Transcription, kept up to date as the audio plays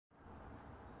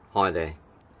Hi there,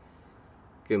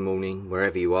 good morning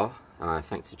wherever you are.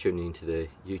 Thanks for tuning into the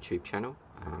YouTube channel.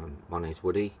 My name's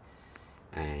Woody,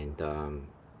 and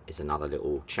it's another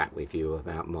little chat with you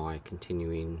about my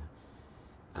continuing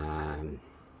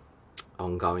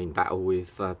ongoing battle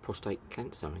with prostate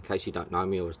cancer. In case you don't know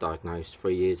me, I was diagnosed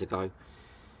 3 years ago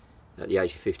at the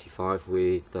age of 55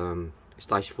 with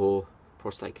stage 4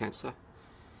 prostate cancer,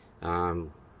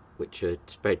 which had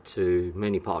spread to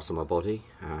many parts of my body.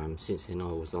 Since then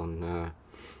I was on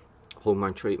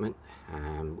hormone treatment,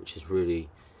 which has really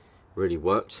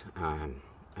worked, and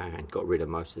got rid of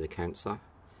most of the cancer.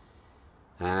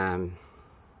 And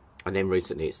then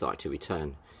recently it started to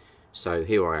return. So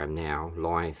here I am now,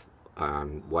 live,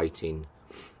 waiting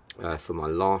for my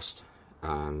last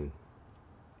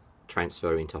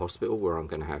transfer into hospital, where I'm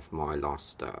going to have my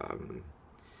last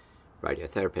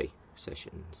radiotherapy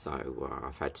session. So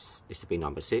I've had, this will be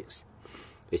number 6.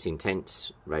 It's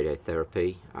intense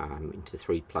radiotherapy into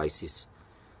 3 places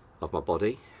of my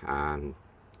body,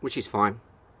 which is fine,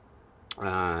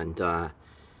 and I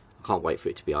can't wait for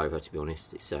it to be over, to be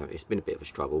honest. It's been a bit of a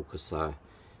struggle because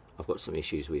I've got some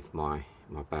issues with my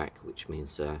back, which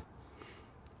means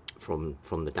from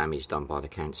the damage done by the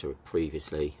cancer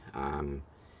previously,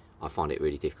 I find it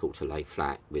really difficult to lay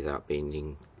flat without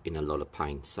being in a lot of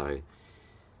pain. So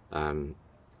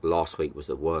last week was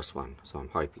the worst one, so I'm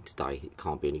hoping today it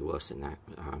can't be any worse than that.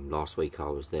 Last week I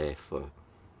was there for,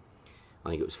 I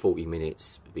think it was 40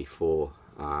 minutes before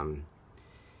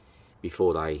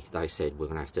they said we're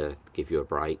going to have to give you a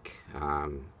break,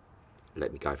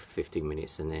 let me go for 15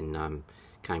 minutes, and then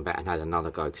came back and had another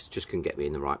go because just couldn't get me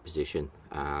in the right position.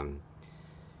 I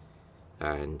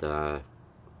don't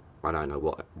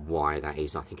know why that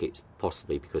is. I think it's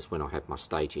possibly because when I had my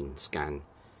staging scan,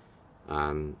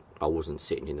 I wasn't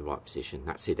sitting in the right position.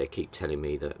 That's it. They keep telling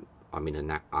me that I'm in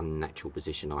an unnatural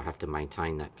position. I have to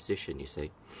maintain that position, you see.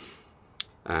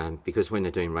 Because when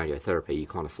they're doing radiotherapy, you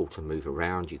can't afford to move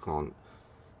around. You can't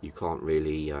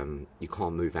really, you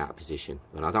can't move out of position.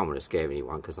 And I don't want to scare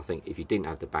anyone, because I think if you didn't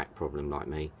have the back problem like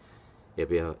me,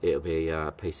 it'll be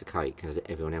a piece of cake, as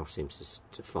everyone else seems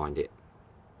to find it.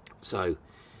 So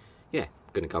yeah,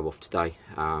 I'm going to go off today.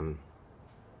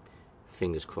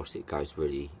 Fingers crossed it goes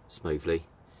really smoothly.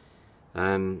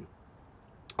 I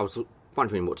was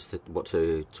wondering what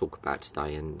to talk about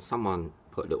today, and someone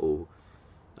put a little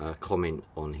comment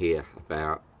on here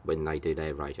about when they do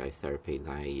their radiotherapy,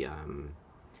 they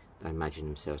imagine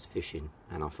themselves fishing,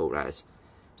 and I thought that was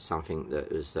something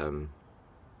that was that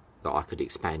I could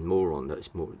expand more on.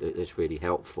 That's really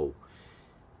helpful,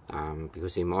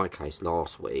 because in my case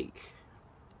last week,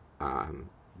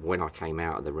 when I came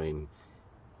out of the room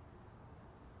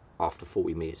after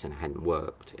 40 minutes and it hadn't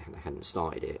worked, and I hadn't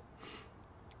started it,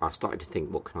 I started to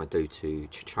think, what can I do to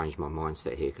change my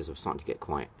mindset here, because I was starting to get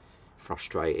quite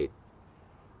frustrated,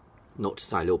 not to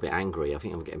say a little bit angry. I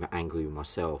think I'm getting a bit angry with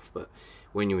myself, but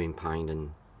when you're in pain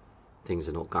and things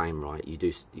are not going right, you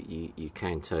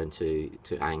can turn to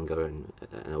anger and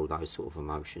all those sort of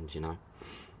emotions, you know.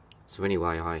 So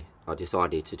anyway, I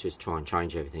decided to just try and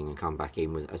change everything and come back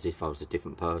in as if I was a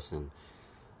different person,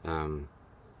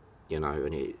 you know.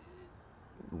 And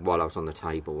while I was on the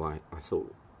table, I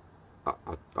thought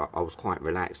I was quite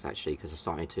relaxed actually, because I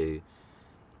started to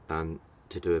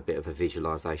do a bit of a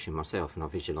visualisation myself, and I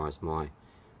visualised my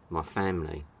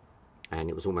family, and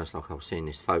it was almost like I was seeing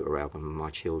this photo album of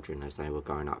my children as they were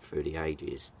going up through the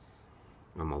ages,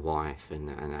 and my wife,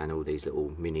 and all these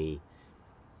little mini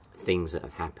things that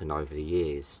have happened over the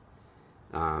years,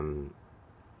 and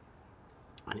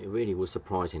it really was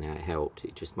surprising how it helped.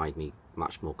 It just made me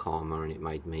much more calmer, and it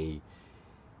made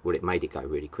it go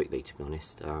really quickly, to be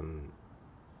honest.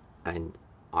 And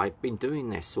I've been doing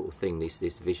this sort of thing, this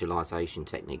visualization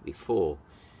technique before,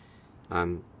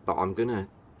 but I'm gonna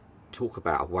talk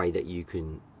about a way that you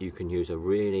can use a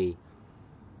really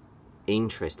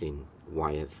interesting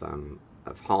way of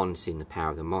harnessing the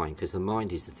power of the mind, because the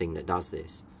mind is the thing that does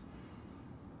this.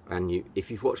 And if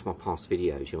you've watched my past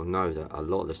videos, you'll know that a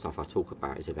lot of the stuff I talk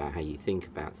about is about how you think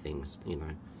about things, you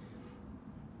know.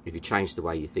 If you change the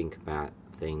way you think about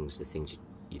things, the things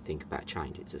you think about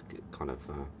change. It's a kind of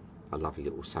a lovely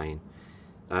little saying.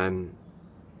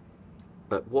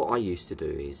 But what I used to do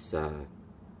is,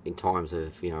 in times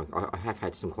of, you know, I have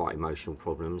had some quite emotional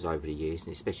problems over the years,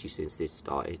 and especially since this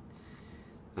started,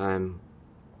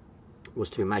 was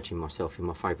to imagine myself in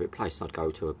my favourite place. I'd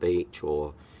go to a beach,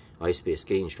 or I used to be a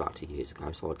ski instructor years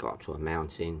ago, so I'd go up to a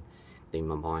mountain, in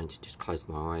my mind, just close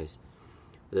my eyes.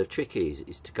 But the trick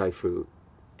is to go through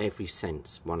every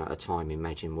sense one at a time.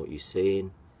 Imagine what you're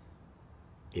seeing,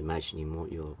 imagining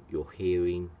what you're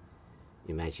hearing,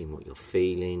 imagine what you're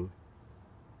feeling,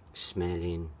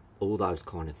 smelling, all those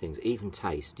kind of things, even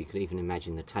taste. You can even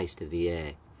imagine the taste of the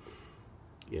air,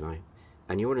 you know.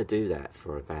 And you want to do that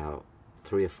for about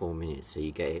 3 or 4 minutes, so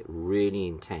you get it really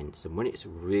intense. And when it's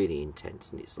really intense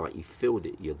and it's like you feel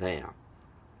that you're there,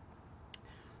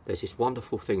 there's this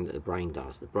wonderful thing that the brain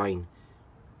does. The brain,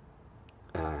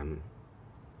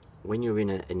 when you're in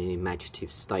an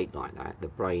imaginative state like that, the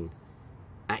brain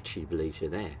actually believes you're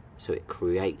there. So it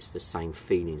creates the same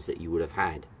feelings that you would have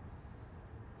had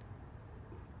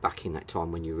back in that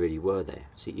time when you really were there.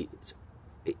 So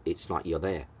it's like you're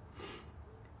there.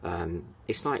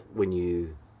 It's like when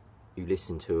you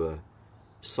listen to a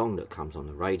song that comes on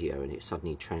the radio and it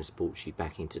suddenly transports you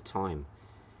back into time,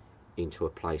 into a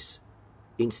place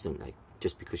instantly,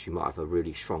 just because you might have a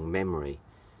really strong memory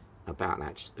about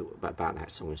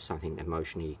that song and something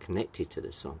emotionally connected to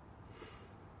the song.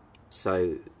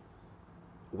 So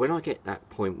when I get that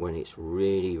point when it's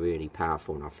really, really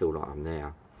powerful and I feel like I'm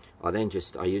there, I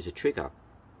use a trigger,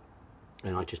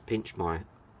 and I just pinch my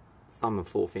thumb and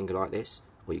forefinger like this,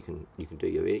 or you can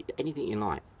do anything you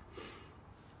like,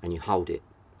 and you hold it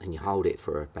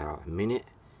for about a minute,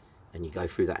 and you go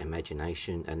through that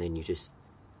imagination, and then you just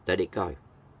let it go,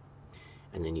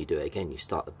 and then you do it again. You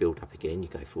start the build up again. You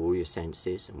go through all your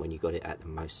senses, and when you got it at the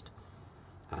most,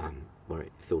 where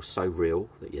it feels so real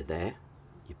that you're there,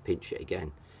 you pinch it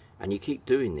again, and you keep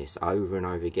doing this over and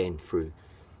over again through.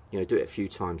 You know, do it a few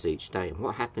times each day, and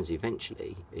what happens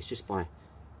eventually is just by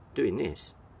doing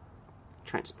this,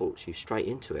 transports you straight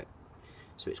into it.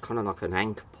 So it's kind of like an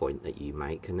anchor point that you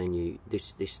make, and then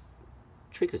this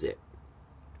triggers it.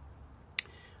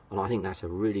 And I think that's a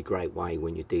really great way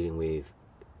when you're dealing with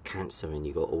cancer and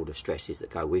you've got all the stresses that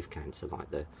go with cancer,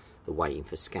 like the waiting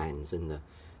for scans and the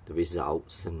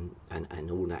results and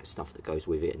all that stuff that goes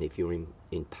with it. And if you're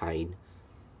in pain,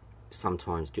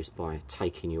 sometimes just by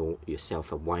taking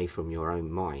yourself away from your own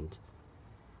mind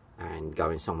and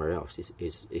going somewhere else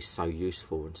is so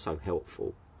useful and so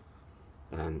helpful.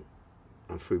 And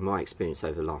through my experience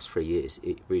over the last 3 years,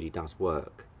 it really does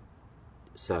work.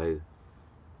 So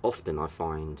often I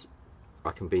find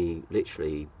I can be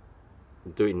literally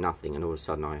doing nothing, and all of a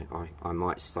sudden I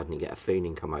might suddenly get a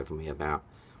feeling come over me about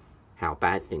how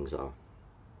bad things are.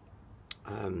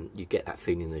 You get that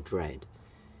feeling of dread.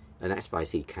 And that's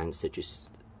basically cancer just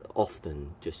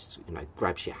often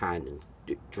grabs your hand and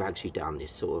drags you down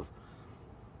this sort of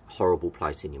horrible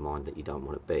place in your mind that you don't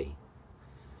want to be.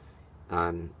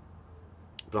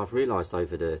 But I've realised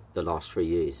over the last 3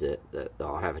 years that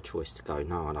I have a choice to go,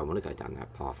 no, I don't want to go down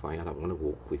that pathway. I don't want to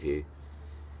walk with you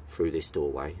through this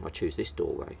doorway. I choose this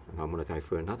doorway, and I want to go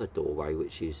through another doorway,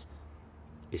 which is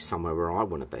somewhere where I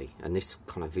want to be. And this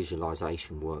kind of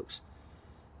visualisation works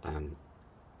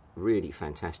really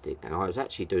fantastic. And I was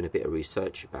actually doing a bit of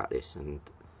research about this, and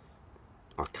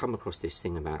I come across this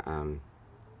thing about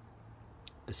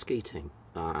a ski team.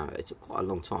 It's quite a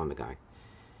long time ago.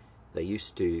 They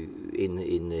used to in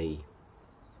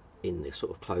the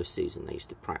sort of closed season, they used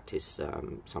to practice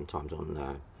sometimes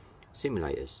on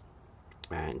simulators,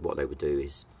 and what they would do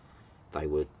is they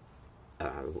would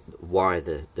wire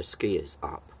the skiers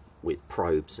up with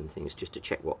probes and things just to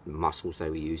check what muscles they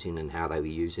were using and how they were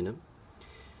using them.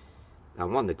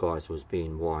 And one of the guys was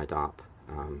being wired up,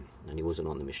 and he wasn't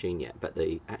on the machine yet, but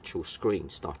the actual screen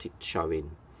started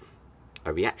showing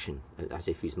a reaction, as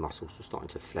if his muscles were starting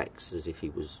to flex, as if he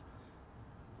was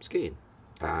skiing.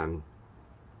 And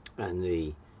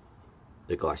the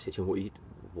guy said to him,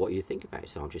 what do you think about it?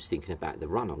 So I'm just thinking about the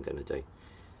run I'm going to do,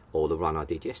 or the run I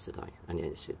did yesterday. And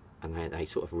they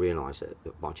sort of realised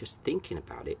that by just thinking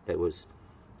about it, there was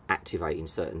activating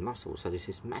certain muscles. So there's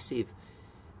this massive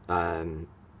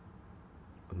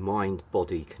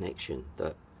mind-body connection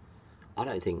that I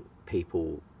don't think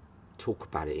people talk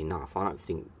about it enough. I don't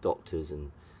think doctors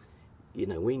and,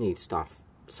 we need stuff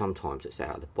sometimes that's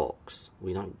out of the box.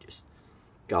 We don't just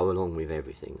go along with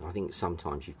everything. I think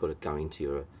sometimes you've got to go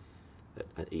into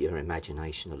your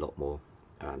imagination a lot more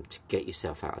to get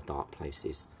yourself out of dark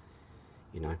places,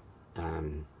 and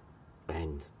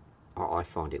I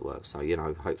find it works. So,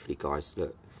 hopefully, guys,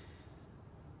 look,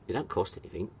 it don't cost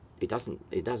anything. It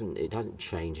doesn't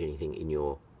change anything in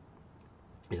your.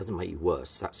 It doesn't make you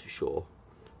worse, that's for sure.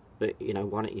 But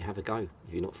why don't you have a go?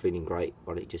 If you're not feeling great,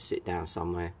 why don't you just sit down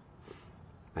somewhere,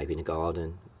 maybe in a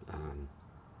garden,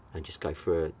 and just go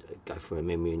through a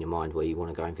memory in your mind where you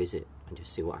want to go and visit, and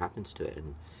just see what happens to it.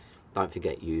 And don't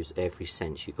forget, use every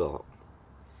sense you got,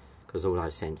 because all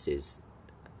those senses,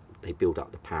 they build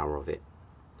up the power of it.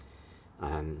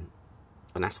 And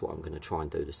that's what I'm going to try and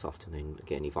do this afternoon.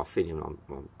 Again, if I feel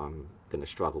I'm going to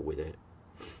struggle with it,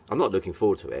 I'm not looking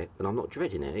forward to it, but I'm not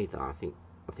dreading it either. I think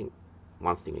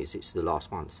one thing is it's the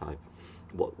last one, so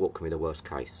what can be the worst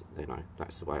case? You know,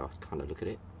 that's the way I kind of look at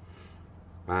it.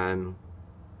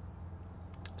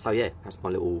 So yeah, that's my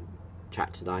little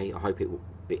chat today. I hope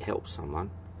it helps someone.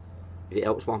 If it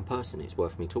helps one person, it's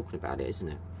worth me talking about it, isn't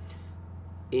it?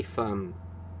 If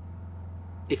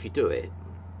you do it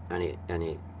and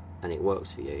it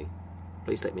works for you,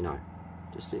 please let me know.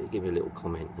 Just give me a little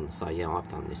comment and say, yeah, I've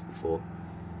done this before.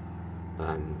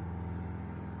 And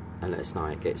let us know how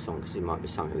it gets on, because it might be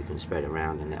something we can spread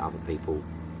around and let other people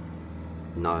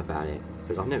know about it.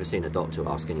 Because I've never seen a doctor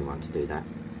ask anyone to do that,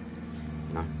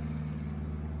 you know.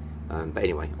 But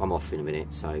anyway, I'm off in a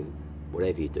minute, so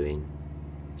whatever you're doing,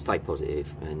 stay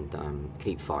positive and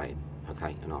keep fighting,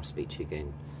 okay? And I'll speak to you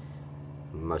again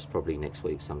most probably next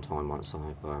week sometime, once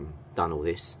I've done all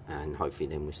this, and hopefully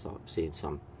then we'll start seeing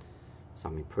some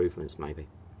improvements maybe.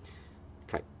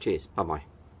 Okay, cheers, bye bye.